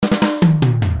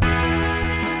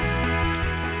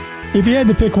If you had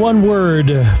to pick one word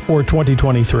for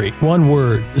 2023, one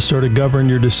word to sort of govern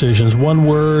your decisions, one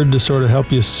word to sort of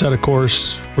help you set a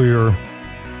course for your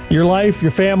life,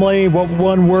 your family, what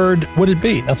one word would it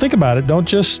be? Now think about it. Don't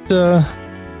just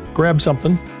grab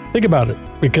something. Think about it.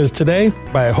 Because today,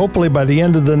 hopefully by the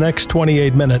end of the next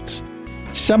 28 minutes,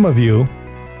 some of you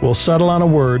will settle on a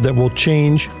word that will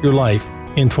change your life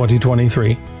in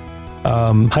 2023.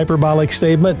 Hyperbolic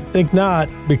statement? Think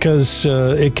not, because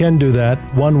it can do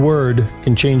that. One word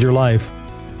can change your life.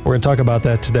 We're going to talk about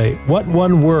that today. What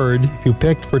one word, if you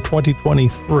picked for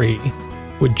 2023,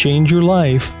 would change your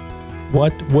life?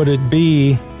 What would it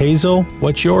be? Hazel,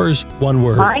 what's yours? One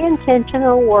word. My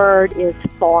intentional word is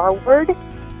forward.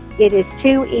 It is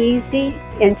too easy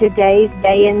in today's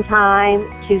day and time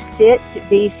to sit,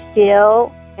 be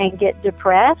still, and get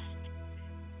depressed.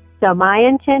 So my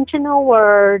intentional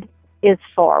word is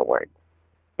forward.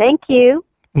 Thank you.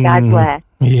 God bless.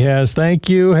 Yes, thank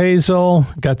you, Hazel.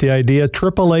 Got the idea.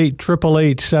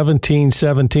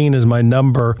 888-888-1717 is my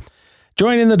number.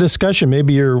 Join in the discussion.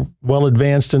 Maybe you're well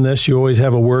advanced in this. You always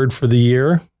have a word for the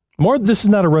year. This is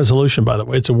not a resolution, by the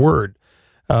way. It's a word.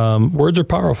 Words are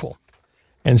powerful.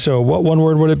 And so what one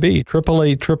word would it be?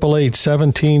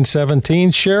 888-888-1717.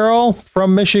 Cheryl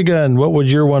from Michigan, what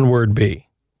would your one word be?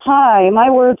 Hi, my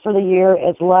word for the year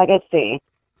is legacy.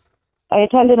 I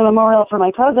attended a memorial for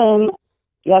my cousin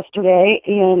yesterday,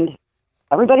 and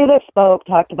everybody that spoke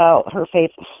talked about her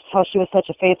faith, how she was such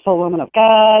a faithful woman of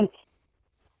God,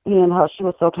 and how she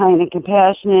was so kind and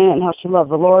compassionate, and how she loved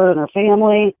the Lord and her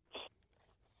family.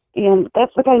 And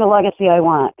that's the kind of legacy I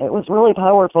want. It was really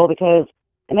powerful because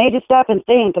it made you stop and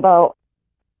think about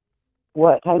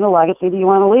what kind of legacy do you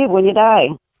want to leave when you die.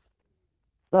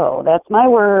 So that's my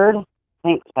word.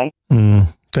 Thanks. Bye.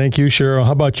 Thank you, Cheryl.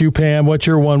 How about you, Pam? What's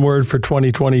your one word for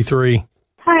 2023?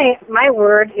 Hi, my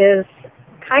word is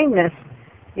kindness.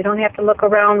 You don't have to look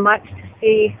around much to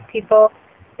see people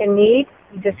in need.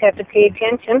 You just have to pay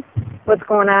attention what's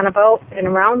going on about and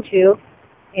around you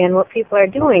and what people are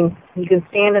doing. You can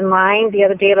stand in line the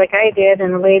other day like I did,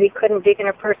 and the lady couldn't dig in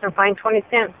her purse and find 20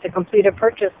 cents to complete a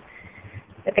purchase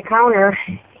at the counter.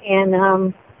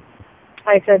 And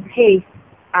I said, hey,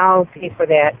 I'll pay for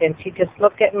that. And she just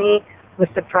looked at me with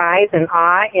surprise and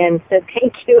awe and said,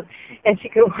 thank you. And she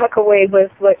could walk away with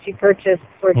what she purchased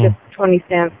for just 20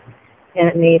 cents, and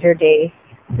it made her day.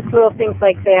 Just little things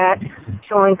like that,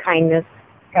 showing kindness.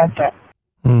 Gotcha.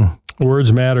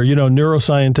 Words matter. You know,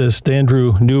 neuroscientist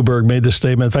Andrew Newberg made this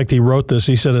statement. In fact, he wrote this.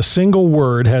 He said, a single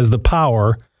word has the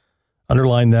power,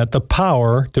 underline that, the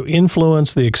power to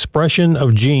influence the expression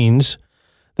of genes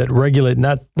that regulate,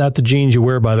 not the genes you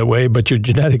wear, by the way, but your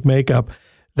genetic makeup,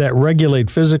 that regulate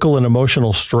physical and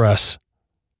emotional stress.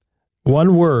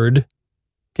 One word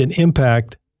can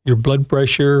impact your blood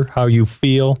pressure, how you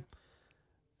feel.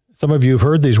 Some of you have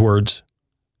heard these words: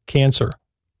 cancer,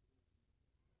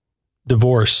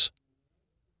 divorce,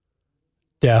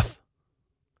 death.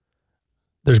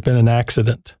 There's been an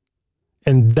accident.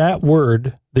 And that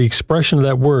word, the expression of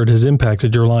that word, has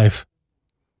impacted your life.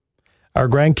 Our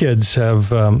grandkids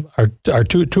have, our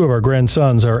two of our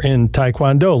grandsons are in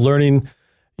Taekwondo, learning,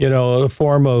 a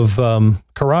form of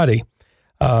karate.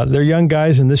 They're young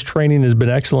guys, and this training has been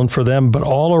excellent for them. But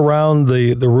all around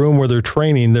the room where they're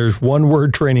training, there's one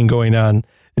word training going on: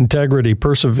 integrity,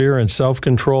 perseverance,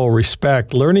 self-control,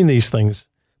 respect. Learning these things,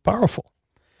 powerful.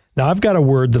 Now, I've got a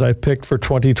word that I've picked for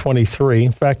 2023.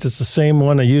 In fact, it's the same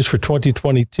one I used for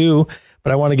 2022,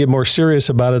 but I want to get more serious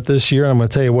about it this year. I'm going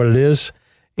to tell you what it is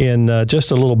in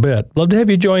just a little bit. Love to have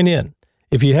you join in.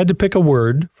 If you had to pick a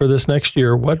word for this next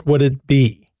year, what would it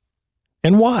be?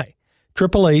 And why?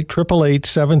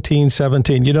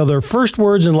 888-888-1717. Their first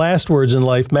words and last words in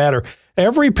life matter.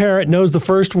 Every parent knows the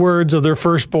first words of their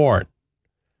firstborn,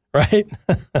 right?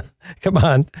 Come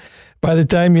on. By the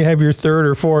time you have your third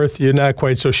or fourth, you're not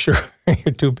quite so sure.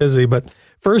 You're too busy. But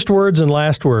first words and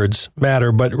last words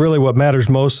matter. But really what matters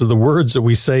most are the words that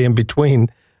we say in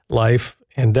between life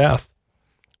and death.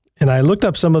 And I looked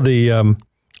up some of the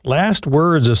last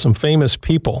words of some famous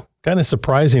people. Kind of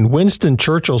surprising. Winston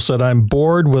Churchill said, "I'm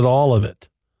bored with all of it."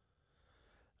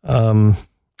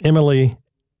 Emily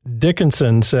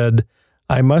Dickinson said,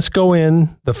 "I must go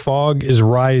in. The fog is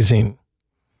rising."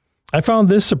 I found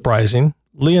this surprising.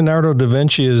 Leonardo da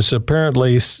Vinci is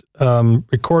apparently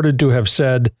recorded to have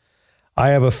said, "I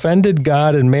have offended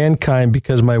God and mankind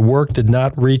because my work did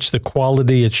not reach the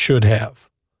quality it should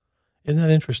have." Isn't that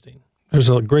interesting?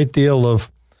 There's a great deal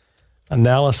of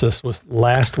analysis with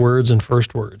last words and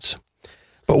first words.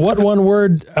 But what one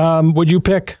word would you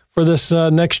pick for this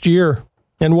next year,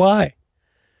 and why?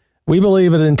 We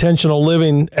believe at Intentional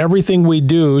Living, everything we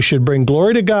do should bring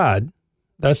glory to God.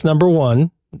 That's number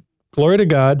one. Glory to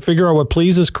God. Figure out what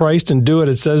pleases Christ and do it,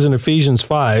 it says in Ephesians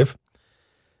 5.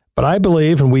 But I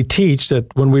believe and we teach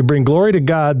that when we bring glory to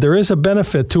God, there is a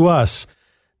benefit to us.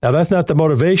 Now, that's not the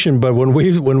motivation, but when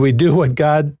we do what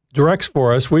God directs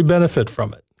for us, we benefit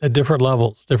from it at different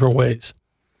levels, different ways.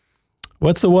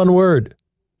 What's the one word?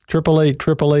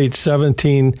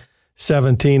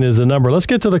 888-888-1717 is the number. Let's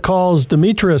get to the calls.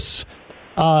 Demetrius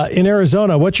in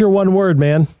Arizona, what's your one word,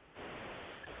 man?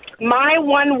 My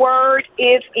one word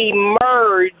is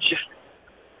emerge.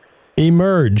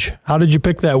 Emerge. How did you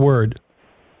pick that word?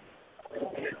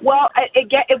 Well,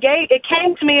 it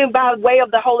came to me by way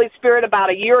of the Holy Spirit about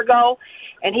a year ago,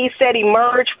 and he said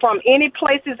emerge from any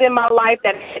places in my life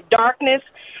that had darkness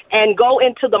and go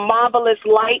into the marvelous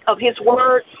light of his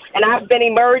word. And I've been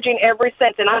emerging ever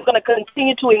since, and I'm going to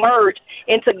continue to emerge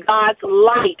into God's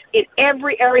light in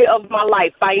every area of my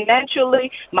life,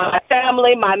 financially, my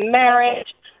family, my marriage,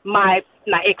 my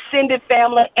extended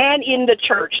family, and in the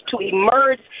church, to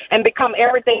emerge and become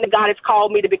everything that God has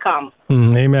called me to become.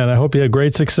 Amen. I hope you had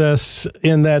great success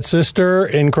in that, sister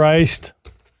in Christ.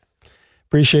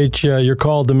 Appreciate your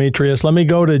call, Demetrius. Let me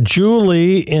go to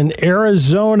Julie in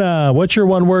Arizona. What's your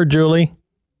one word, Julie?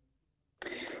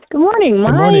 Good morning.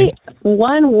 Good morning. My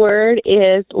one word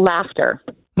is laughter.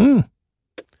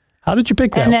 How did you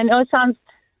pick that? And I know it sounds,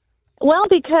 well,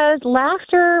 because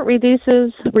laughter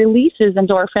releases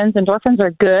endorphins. Endorphins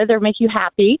are good. They make you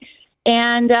happy.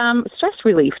 And stress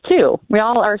relief, too. We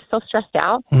all are so stressed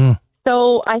out.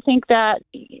 So I think that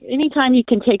anytime you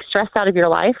can take stress out of your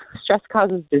life, stress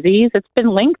causes disease. It's been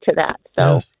linked to that.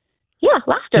 So, yes. Yeah,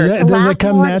 laughter. Does it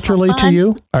come naturally to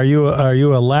you? Are you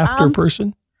a laughter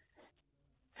person?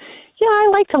 Yeah, I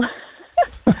like to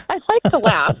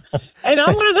laugh. And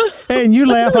I'm one of those. Hey, and you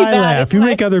laugh, I laugh. You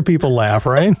make other people laugh,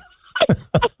 right? Well,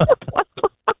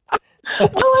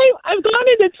 I've gone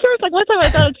into church. Like one time I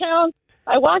was out of town.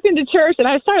 I walked into church and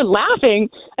I started laughing,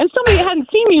 and somebody that hadn't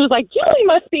seen me was like, Julie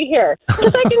must be here,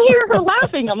 because I can hear her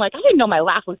laughing. I'm like, I didn't know my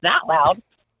laugh was that loud.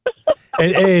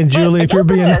 And Julie, if you're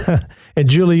being, and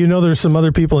Julie, you know there's some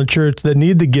other people in church that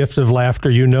need the gift of laughter.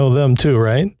 You know them too,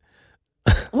 right?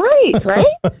 Right.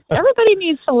 Everybody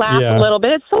needs to laugh a little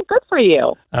bit. It's so good for you.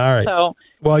 All right. So,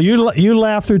 well, you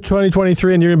laugh through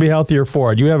 2023, and you're going to be healthier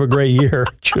for it. You have a great year,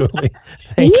 Julie.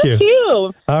 Thank you. You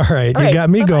too. All right. You got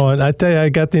me going. I tell you, I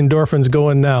got the endorphins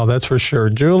going now. That's for sure.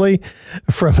 Julie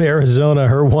from Arizona,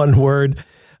 her one word.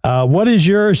 What is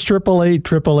yours?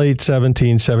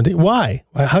 888-888-1717. Why?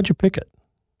 How'd you pick it?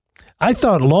 I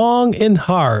thought long and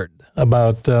hard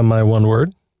about my one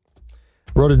word.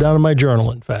 Wrote it down in my journal,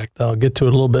 in fact. I'll get to it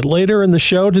a little bit later in the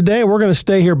show today. We're going to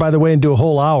stay here, by the way, and do a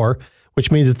whole hour,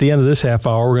 which means at the end of this half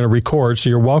hour, we're going to record. So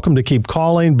you're welcome to keep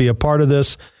calling, be a part of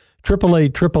this.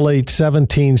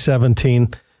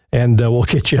 888-888-1717, and we'll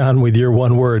get you on with your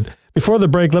one word. Before the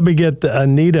break, let me get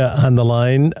Anita on the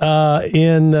line.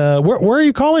 Where are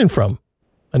you calling from,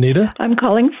 Anita? I'm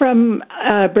calling from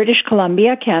British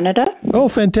Columbia, Canada. Oh,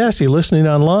 fantastic. Listening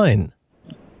online.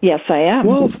 Yes, I am.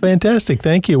 Well, fantastic.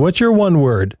 Thank you. What's your one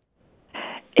word?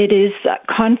 It is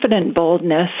confident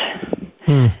boldness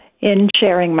in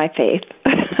sharing my faith.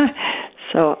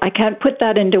 So I can't put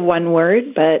that into one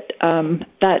word, but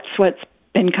that's what's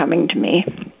been coming to me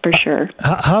for sure.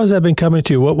 How has that been coming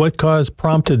to you? What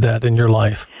prompted that in your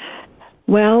life?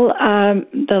 Well,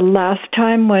 the last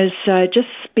time was just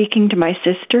speaking to my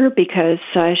sister, because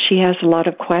she has a lot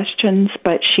of questions,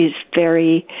 but she's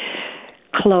very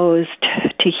closed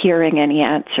to hearing any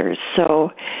answers.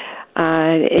 So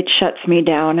it shuts me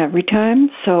down every time.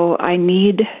 So I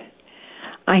need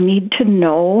to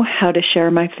know how to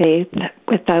share my faith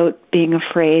without being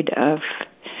afraid of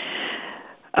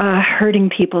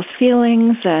hurting people's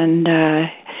feelings and,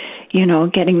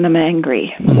 getting them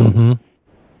angry. Mm-hmm.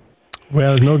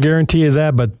 Well, there's no guarantee of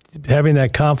that, but having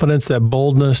that confidence, that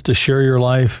boldness to share your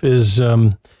life is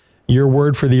your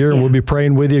word for the year, and we'll be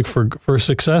praying with you for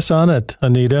success on it,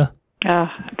 Anita.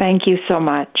 Thank you so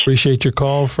much. Appreciate your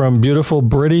call from beautiful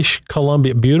British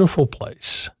Columbia. Beautiful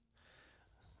place.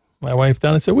 My wife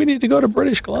Donna said, we need to go to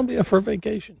British Columbia for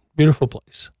vacation. Beautiful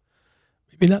place.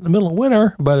 Maybe not in the middle of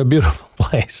winter, but a beautiful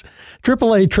place.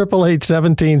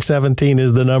 888-888-1717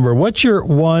 is the number. What's your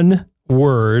one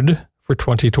word for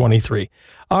 2023?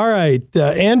 All right.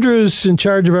 Andrew's in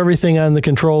charge of everything on the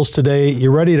controls today.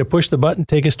 You ready to push the button,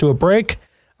 take us to a break?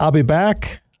 I'll be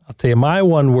back. I'll tell you my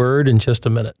one word in just a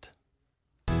minute.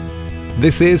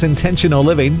 This is Intentional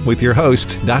Living with your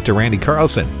host, Dr. Randy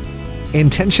Carlson.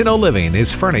 Intentional Living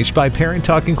is furnished by Parent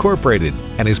Talk Incorporated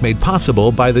and is made possible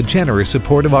by the generous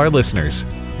support of our listeners.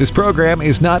 This program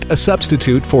is not a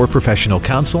substitute for professional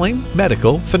counseling,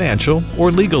 medical, financial,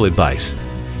 or legal advice.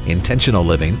 Intentional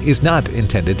Living is not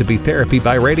intended to be therapy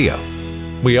by radio.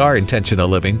 We are Intentional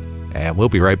Living, and we'll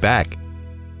be right back.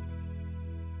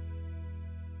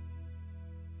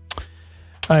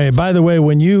 Hi, by the way,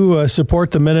 when you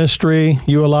support the ministry,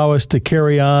 you allow us to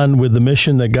carry on with the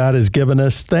mission that God has given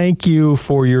us. Thank you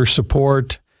for your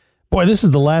support. Boy, this is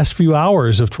the last few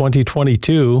hours of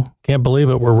 2022. Can't believe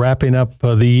it. We're wrapping up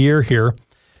the year here.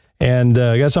 And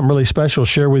I got something really special to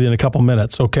share with you in a couple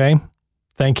minutes, okay?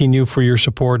 Thanking you for your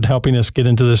support and helping us get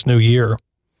into this new year.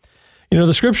 You know,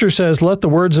 the scripture says, "Let the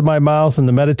words of my mouth and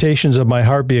the meditations of my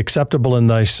heart be acceptable in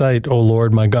thy sight, O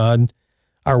Lord, my God."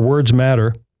 Our words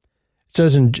matter. It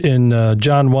says in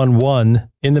John 1:1,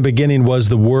 "In the beginning was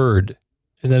the Word."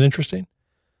 Isn't that interesting?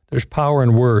 There's power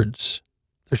in words.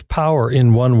 There's power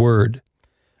in one word.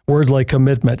 Words like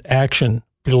commitment, action,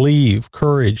 believe,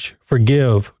 courage,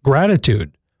 forgive,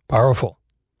 gratitude. Powerful.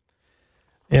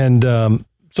 And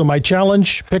so my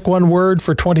challenge, pick one word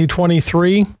for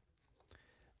 2023.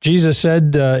 Jesus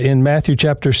said in Matthew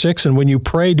chapter 6, "And when you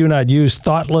pray, do not use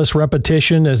thoughtless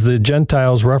repetition as the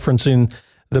Gentiles," referencing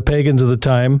the pagans of the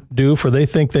time, "do, for they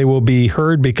think they will be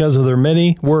heard because of their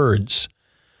many words."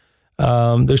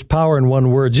 There's power in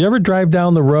one word. Do you ever drive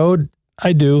down the road?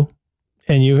 I do.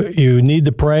 And you need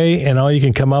to pray, and all you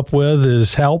can come up with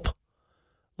is help.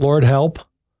 Lord, help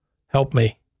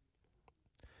me.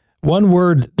 One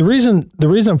word. The reason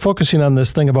I'm focusing on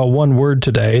this thing about one word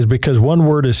today is because one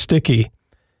word is sticky.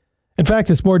 In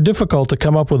fact, it's more difficult to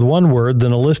come up with one word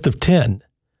than a list of 10.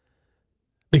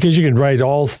 Because you can write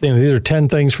these are 10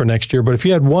 things for next year, but if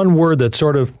you had one word that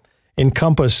sort of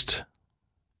encompassed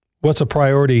what's a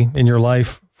priority in your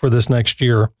life for this next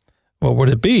year, what would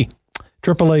it be?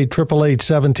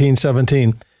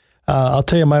 888-888-1717. I'll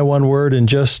tell you my one word in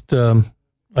just a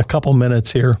couple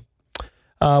minutes here.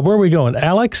 Where are we going?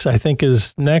 Alex, I think,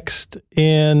 is next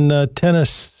in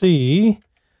Tennessee.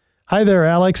 Hi there,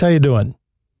 Alex. How you doing?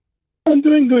 I'm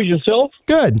doing good. Yourself?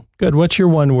 Good. What's your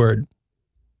one word?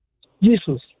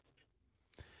 Jesus.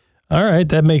 All right,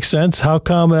 that makes sense. How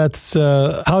come that's?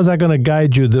 How is that going to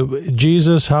guide you?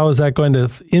 Jesus. How is that going to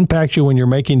impact you when you're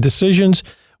making decisions,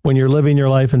 when you're living your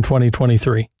life in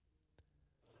 2023?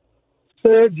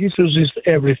 Jesus is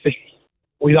everything.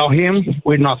 Without him,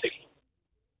 we're nothing.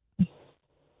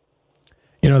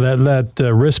 You know, that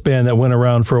wristband that went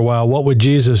around for a while, what would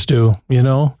Jesus do? You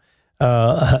know,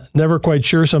 never quite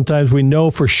sure. Sometimes we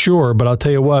know for sure, but I'll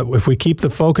tell you what, if we keep the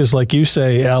focus, like you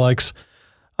say, Alex,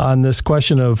 on this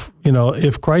question of, you know,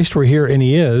 if Christ were here, and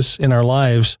he is in our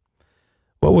lives,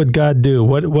 what would God do?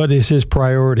 What is his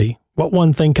priority? What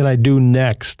one thing can I do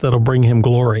next that'll bring him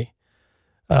glory?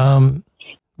 Boy,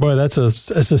 it's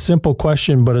a simple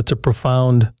question, but it's a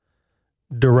profound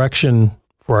direction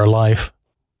for our life,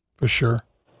 for sure.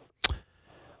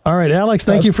 All right, Alex,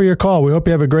 thank you for your call. We hope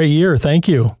you have a great year. Thank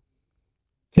you.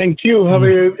 Thank you. Have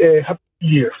a happy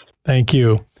year. Thank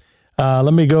you.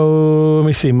 Let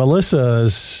me see. Melissa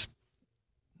is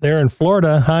there in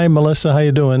Florida. Hi, Melissa. How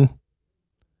you doing?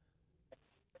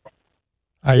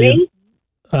 Are you?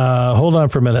 Hold on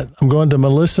for a minute. I'm going to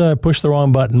Melissa. I pushed the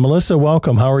wrong button. Melissa,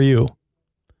 welcome. How are you?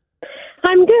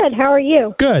 I'm good. How are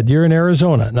you? Good. You're in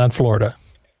Arizona, not Florida.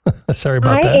 Sorry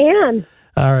about that. I am.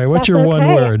 All right. What's your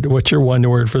one word? What's your one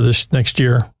word for this next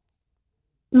year?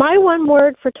 My one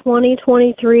word for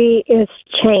 2023 is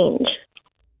change.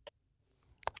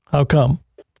 How come?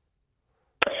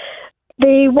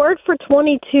 The word for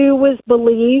 22 was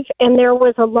believe, and there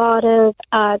was a lot of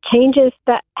changes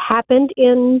that happened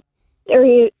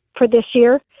for this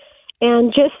year.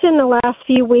 And just in the last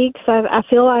few weeks, I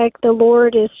feel like the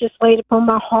Lord has just laid upon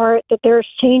my heart that there's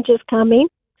changes coming.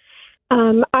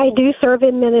 I do serve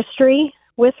in ministry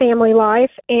with Family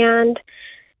Life, and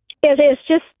it is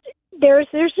just there's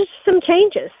just some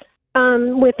changes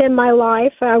within my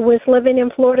life. I was living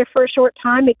in Florida for a short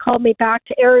time. He called me back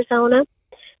to Arizona,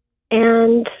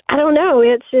 and I don't know.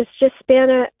 It's just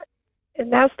been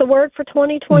that's the word for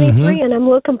 2023, and I'm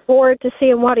looking forward to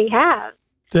seeing what he has.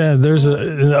 Yeah, there's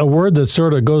a word that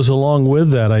sort of goes along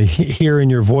with that. I hear in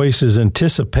your voice is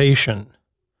anticipation.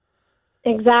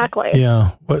 Exactly.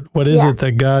 Yeah. What is it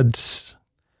that God's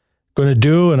going to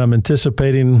do? And I'm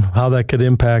anticipating how that could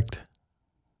impact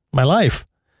my life.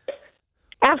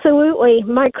 Absolutely.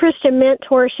 My Christian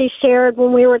mentor, she shared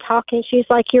when we were talking, she's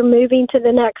like, you're moving to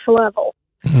the next level.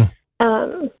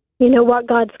 Mm-hmm. You know what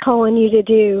God's calling you to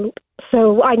do.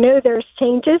 So I know there's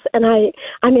changes, and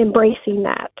I'm embracing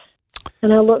that.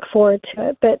 And I look forward to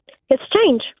it, but it's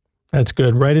change. That's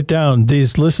good. Write it down.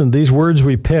 These words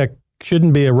we pick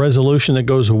shouldn't be a resolution that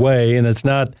goes away. And it's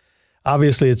not,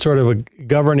 obviously it's sort of a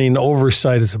governing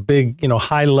oversight. It's a big,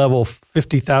 high level,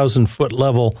 50,000 foot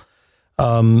level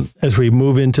As we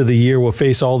move into the year, we'll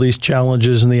face all these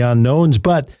challenges and the unknowns,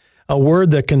 but a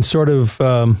word that can sort of,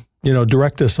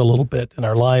 direct us a little bit in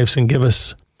our lives and give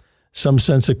us some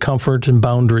sense of comfort and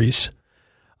boundaries.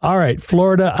 All right,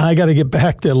 Florida, I got to get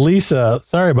back to Lisa.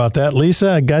 Sorry about that.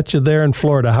 Lisa, I got you there in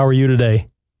Florida. How are you today?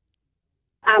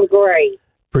 I'm great.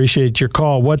 Appreciate your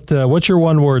call. What's your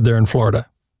one word there in Florida?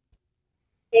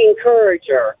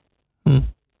 Encourager.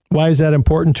 Why is that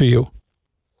important to you?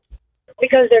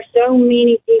 Because there's so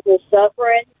many people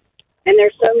suffering, and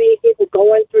there's so many people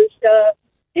going through stuff,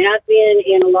 and I've been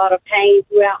in a lot of pain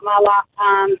throughout my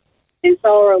lifetime and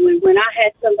sorrow, and when I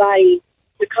had somebody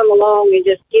to come along and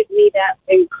just give me that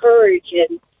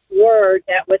encouraging word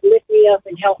that would lift me up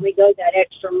and help me go that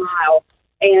extra mile.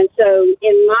 And so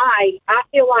I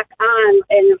feel like I'm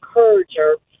an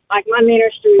encourager. Like my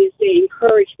ministry is to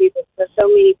encourage people because so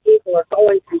many people are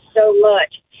going through so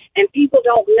much. And people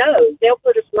don't know. They'll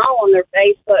put a smile on their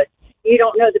face, but you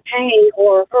don't know the pain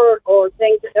or hurt or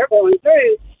things that they're going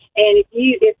through. And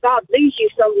if God leads you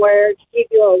somewhere to give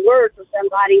you a word for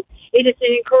somebody, it is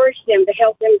to encourage them to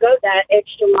help them go that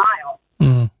extra mile.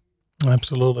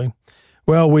 Absolutely.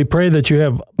 Well, we pray that you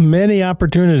have many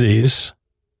opportunities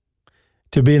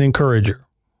to be an encourager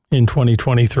in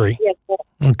 2023. Yes, sir.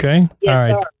 Okay? Yes, all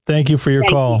right. Sir. Thank you for your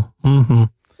call. We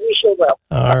sure will.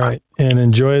 All right. And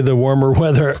enjoy the warmer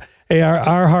weather. Hey,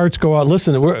 our hearts go out.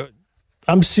 Listen,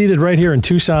 I'm seated right here in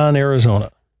Tucson,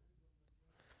 Arizona.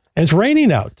 And it's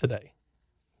raining out today.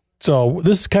 So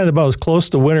this is kind of about as close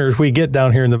to winter as we get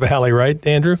down here in the valley, right,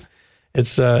 Andrew?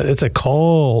 It's a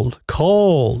cold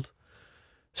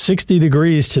 60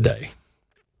 degrees today.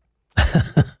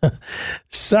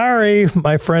 Sorry,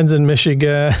 my friends in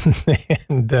Michigan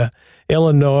and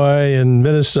Illinois and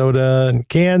Minnesota and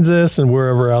Kansas and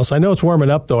wherever else. I know it's warming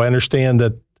up, though. I understand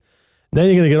that then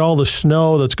you're going to get all the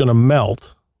snow that's going to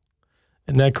melt,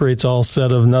 and that creates all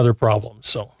set of another problems.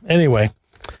 So anyway,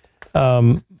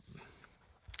 my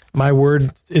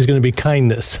word is going to be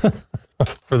kindness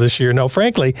for this year. No,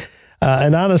 frankly,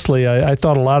 and honestly, I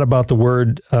thought a lot about the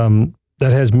word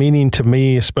that has meaning to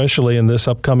me, especially in this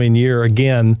upcoming year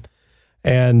again.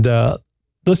 And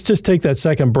let's just take that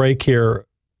second break here,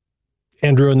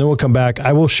 Andrew, and then we'll come back.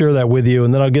 I will share that with you,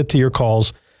 and then I'll get to your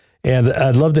calls. And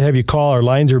I'd love to have you call. Our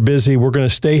lines are busy. We're going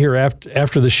to stay here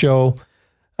after the show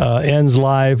ends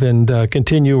live and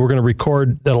continue. We're going to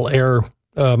record. That'll air,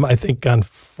 I think, on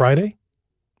Friday.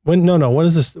 When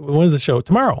is this? When is the show?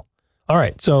 Tomorrow. All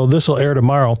right. So this will air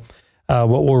tomorrow.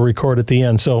 What we'll record at the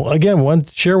end. So again,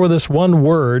 share with us one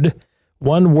word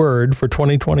for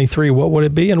 2023. What would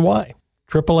it be and why?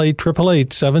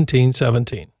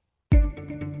 888-888-1717.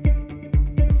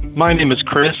 My name is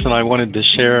Chris, and I wanted to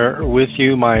share with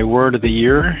you my word of the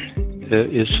year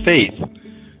is faith.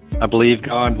 I believe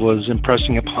God was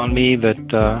impressing upon me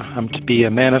that I'm to be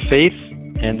a man of faith,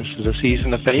 and this is a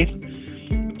season of faith.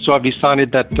 So I've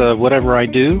decided that whatever I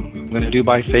do, I'm going to do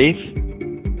by faith.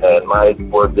 And my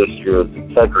word this year is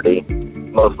integrity,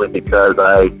 mostly because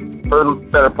I, for the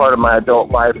better part of my adult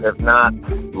life, have not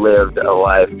lived a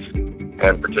life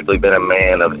and particularly been a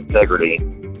man of integrity.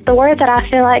 The word that I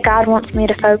feel like God wants me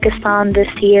to focus on this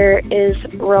year is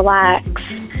relax.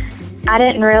 I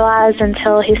didn't realize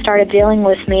until He started dealing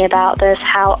with me about this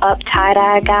how uptight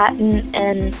I had gotten,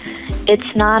 and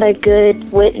it's not a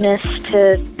good witness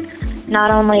to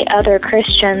not only other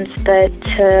Christians but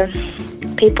to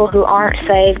people who aren't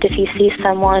saved if you see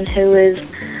someone who is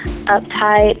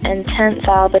uptight and tense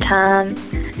all the time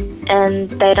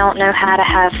and they don't know how to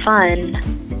have fun.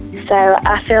 So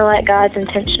I feel like God's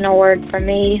intentional word for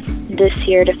me this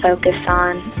year to focus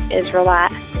on is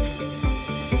relax.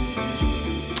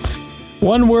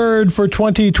 One word for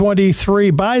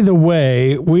 2023. By the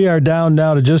way, we are down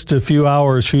now to just a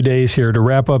few days here to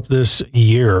wrap up this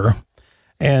year.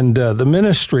 And the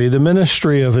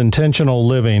ministry of intentional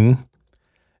living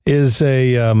is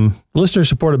a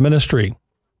listener-supported ministry.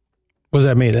 What does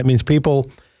that mean? That means people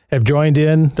have joined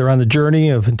in. They're on the journey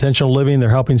of intentional living. They're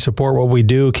helping support what we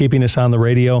do, keeping us on the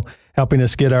radio, helping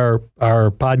us get our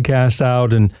podcast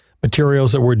out and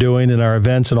materials that we're doing and our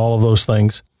events and all of those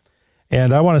things.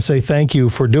 And I want to say thank you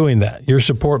for doing that. Your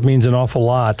support means an awful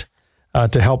lot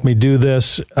to help me do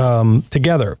this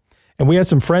together. And we had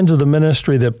some friends of the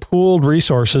ministry that pooled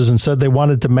resources and said they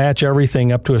wanted to match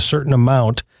everything up to a certain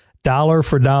amount, dollar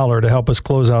for dollar, to help us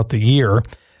close out the year.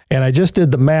 And I just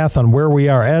did the math on where we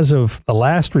are as of the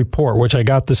last report, which I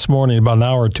got this morning about an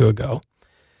hour or two ago.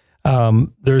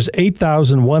 There's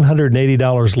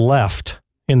 $8,180 left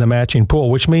in the matching pool,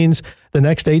 which means the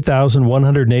next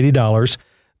 $8,180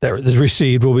 that is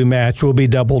received will be matched, will be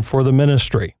doubled for the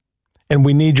ministry. And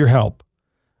we need your help.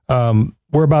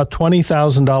 We're about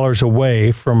 $20,000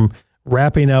 away from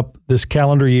wrapping up this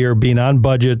calendar year being on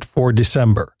budget for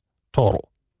December total.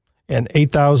 And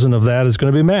 $8,000 of that is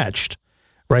going to be matched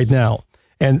right now.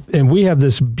 And we have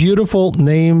this beautiful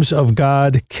Names of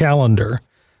God calendar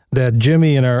that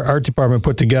Jimmy and our art department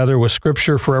put together with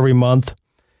scripture for every month.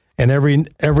 And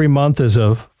every month is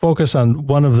a focus on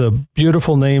one of the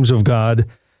beautiful names of God,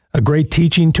 a great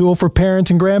teaching tool for parents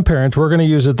and grandparents. We're going to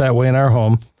use it that way in our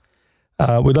home.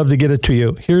 We'd love to get it to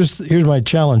you. Here's my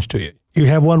challenge to you. You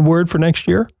have one word for next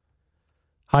year?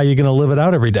 How are you going to live it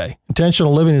out every day?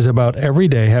 Intentional living is about every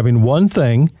day having one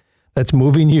thing that's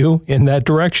moving you in that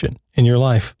direction in your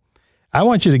life. I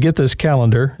want you to get this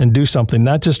calendar and do something,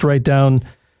 not just write down,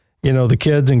 the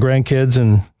kids and grandkids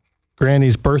and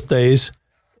granny's birthdays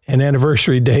and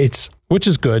anniversary dates, which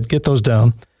is good. Get those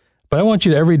down. But I want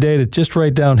you to every day to just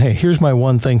write down, hey, here's my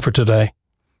one thing for today.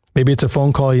 Maybe it's a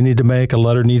phone call you need to make, a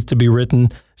letter needs to be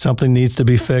written, something needs to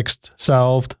be fixed,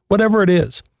 solved, whatever it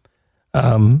is.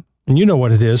 And you know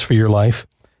what it is for your life.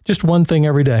 Just one thing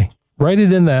every day. Write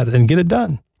it in that and get it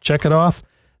done. Check it off.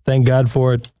 Thank God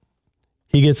for it.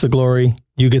 He gets the glory.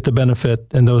 You get the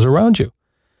benefit, and those around you.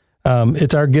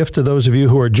 It's our gift to those of you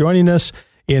who are joining us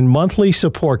in monthly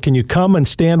support. Can you come and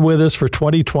stand with us for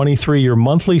 2023? Your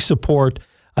monthly support,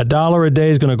 $1 a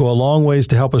day is going to go a long ways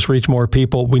to help us reach more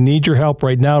people. We need your help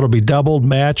right now. It'll be doubled,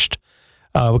 matched.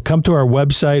 Come to our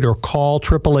website or call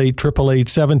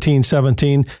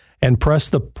 888-888-1717 and press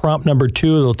the prompt number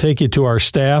 2. It'll take you to our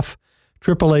staff,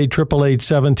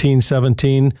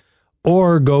 888-888-1717,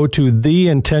 or go to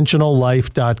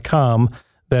theintentionallife.com.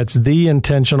 That's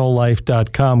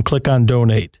theintentionallife.com. Click on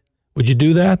donate. Would you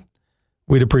do that?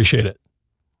 We'd appreciate it.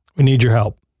 We need your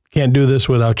help. Can't do this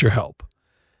without your help.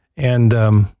 And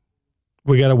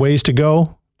we got a ways to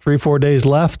go, 3-4 days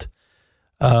left.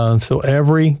 So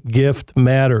every gift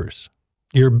matters.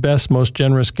 Your best, most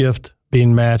generous gift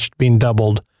being matched, being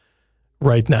doubled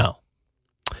right now.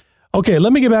 Okay,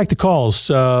 let me get back to calls.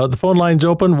 The phone line's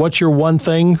open. What's your one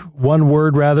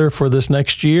word rather, for this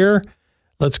next year?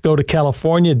 Let's go to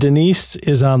California. Denise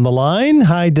is on the line.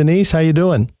 Hi, Denise. How you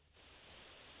doing?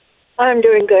 I'm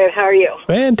doing good. How are you?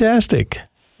 Fantastic.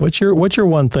 What's your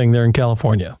one thing there in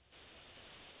California?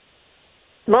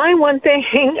 My one thing,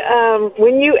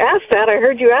 when you asked that, I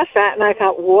heard you ask that, and I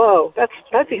thought, whoa,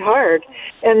 that'd be hard.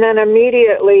 And then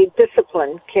immediately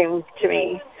discipline came to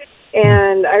me.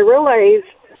 And I realized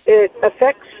it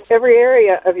affects every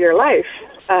area of your life.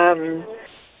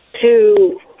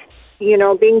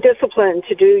 Being disciplined,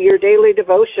 to do your daily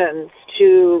devotions,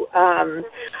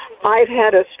 I've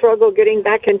had a struggle getting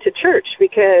back into church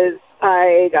because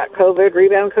I got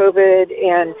rebound COVID,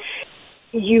 and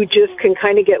you just can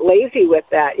kind of get lazy with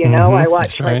that, I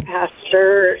watch my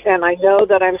pastor, and I know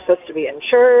that I'm supposed to be in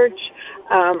church.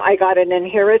 I got an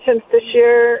inheritance this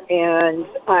year, and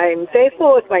I'm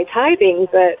faithful with my tithing,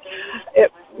 but the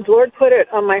Lord put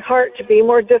it on my heart to be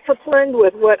more disciplined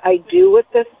with what I do with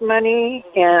this money,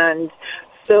 and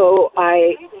so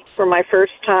I, for my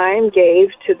first time, gave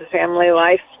to the Family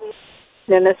Life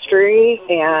Ministry,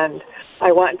 and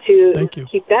I want to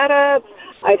keep that up.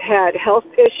 I've had health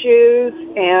issues,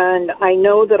 and I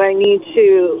know that I need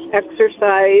to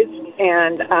exercise,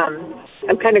 and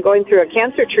I'm kind of going through a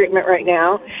cancer treatment right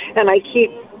now, and I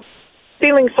keep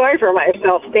feeling sorry for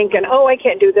myself, thinking, oh, I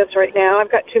can't do this right now.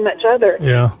 I've got too much other.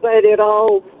 Yeah. But it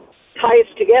all ties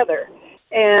together.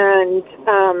 And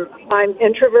I'm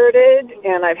introverted,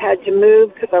 and I've had to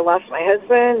move because I lost my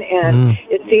husband, and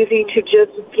it's easy to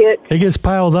just It gets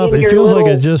piled up. It feels like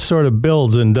it just sort of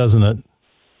builds in, doesn't it?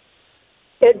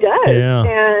 It does. Yeah.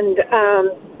 And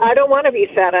I don't want to be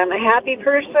sad. I'm a happy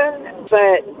person,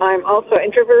 but I'm also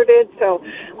introverted, so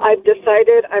I've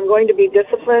decided I'm going to be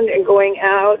disciplined in going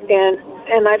out, and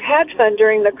I've had fun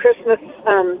during the Christmas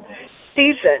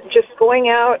season, just going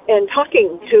out and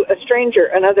talking to a stranger,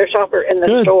 another shopper in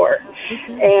the store.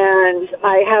 And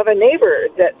I have a neighbor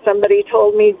that somebody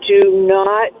told me do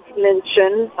not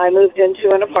mention. I moved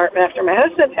into an apartment after my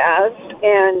husband passed,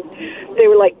 and they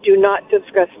were like, do not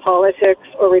discuss politics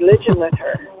or religion with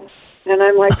her. And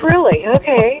I'm like, really?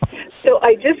 Okay. So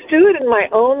I just do it in my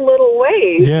own little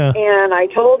ways. Yeah. And I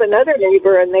told another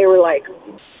neighbor, and they were like,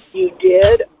 you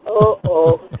did?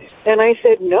 Uh-oh. And I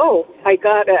said, no, I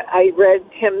read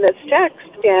him this text,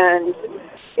 and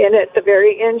at the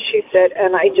very end she said,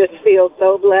 and I just feel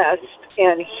so blessed.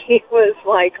 And he was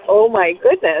like, oh my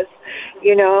goodness,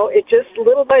 it just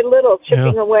little by little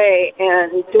chipping away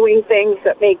and doing things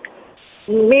that make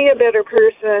me a better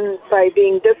person by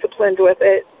being disciplined with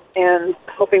it and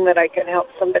hoping that I can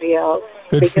help somebody else.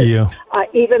 Good for you.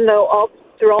 Even though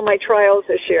through all my trials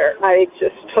this year, I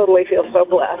just totally feel so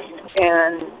blessed.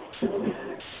 And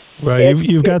Well,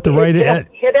 you've got the right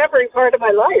hit every part of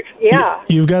my life. Yeah,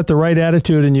 you've got the right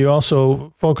attitude, and you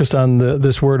also focused on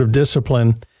this word of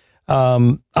discipline.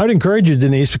 I would encourage you,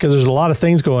 Denise, because there's a lot of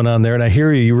things going on there, and I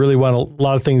hear you. You really want a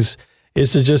lot of things.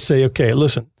 Is to just say, okay,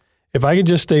 listen. If I could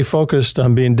just stay focused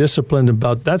on being disciplined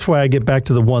about, that's why I get back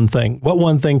to the one thing. What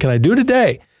one thing can I do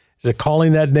today? Is it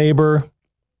calling that neighbor?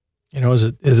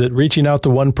 Is it reaching out to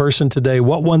one person today?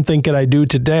 What one thing can I do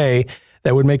today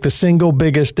that would make the single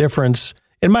biggest difference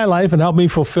in my life and help me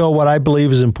fulfill what I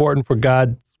believe is important for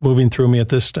God moving through me at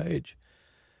this stage?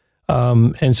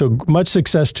 And so much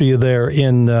success to you there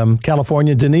in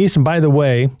California. Denise, and by the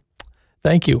way,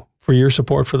 thank you for your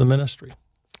support for the ministry.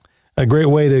 A great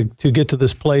way to get to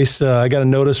this place. I got to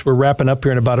notice we're wrapping up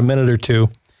here in about a minute or two.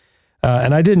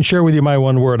 And I didn't share with you my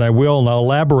one word. I will, and I'll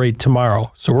elaborate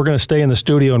tomorrow. So we're going to stay in the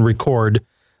studio and record.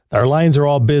 Our lines are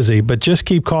all busy, but just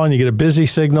keep calling. You get a busy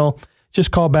signal,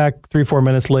 just call back 3-4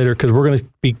 minutes later, because we're going to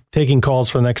be taking calls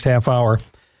for the next half hour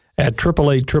at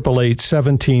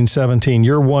 888-888-1717.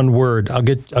 Your one word. I'll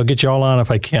get you all on if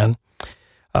I can.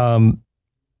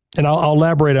 And I'll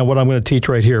elaborate on what I'm going to teach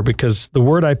right here, because the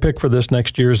word I picked for this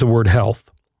next year is the word health.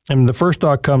 And the first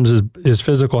thought comes is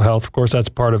physical health. Of course, that's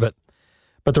part of it.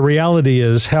 But the reality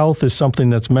is health is something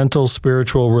that's mental,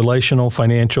 spiritual, relational,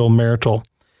 financial, marital.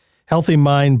 Healthy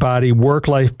mind, body,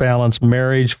 work-life balance,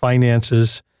 marriage,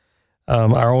 finances,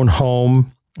 our own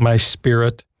home, my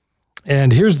spirit.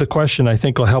 And here's the question I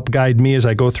think will help guide me as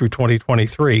I go through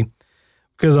 2023.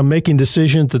 Because I'm making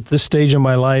decisions at this stage in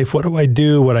my life. What do I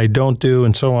do, what I don't do,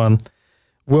 and so on.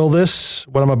 Will this,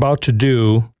 what I'm about to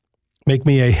do, make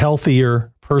me a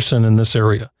healthier person in this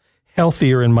area?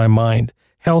 Healthier in my mind,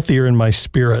 healthier in my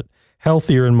spirit,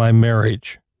 healthier in my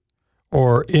marriage,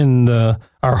 or in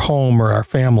our home or our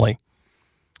family?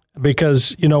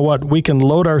 Because you know what? We can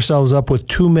load ourselves up with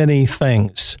too many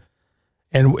things.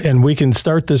 And we can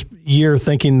start this year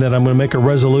thinking that I'm going to make a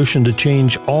resolution to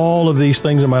change all of these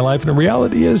things in my life. And the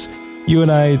reality is, you and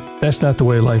I, that's not the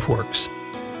way life works.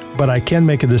 But I can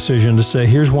make a decision to say,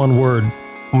 here's one word.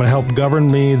 I'm going to help govern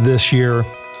me this year,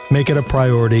 make it a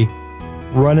priority,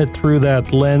 run it through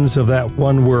that lens of that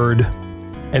one word,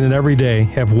 and then every day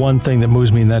have one thing that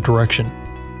moves me in that direction.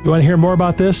 You want to hear more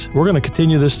about this? We're going to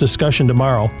continue this discussion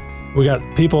tomorrow. We got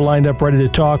people lined up ready to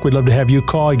talk. We'd love to have you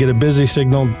call. You get a busy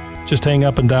signal. Just hang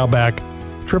up and dial back,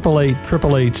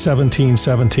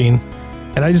 888-888-1717.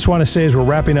 And I just want to say, as we're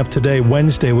wrapping up today,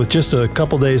 Wednesday, with just a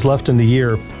couple days left in the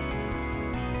year,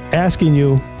 asking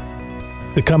you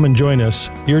to come and join us.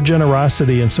 Your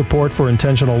generosity and support for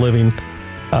intentional living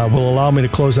will allow me to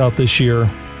close out this year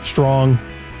strong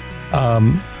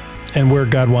and where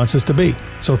God wants us to be.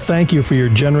 So thank you for your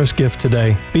generous gift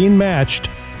today. Being matched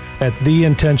at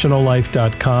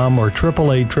theintentionallife.com or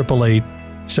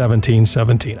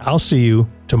 888-888-1717. I'll see you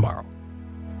tomorrow.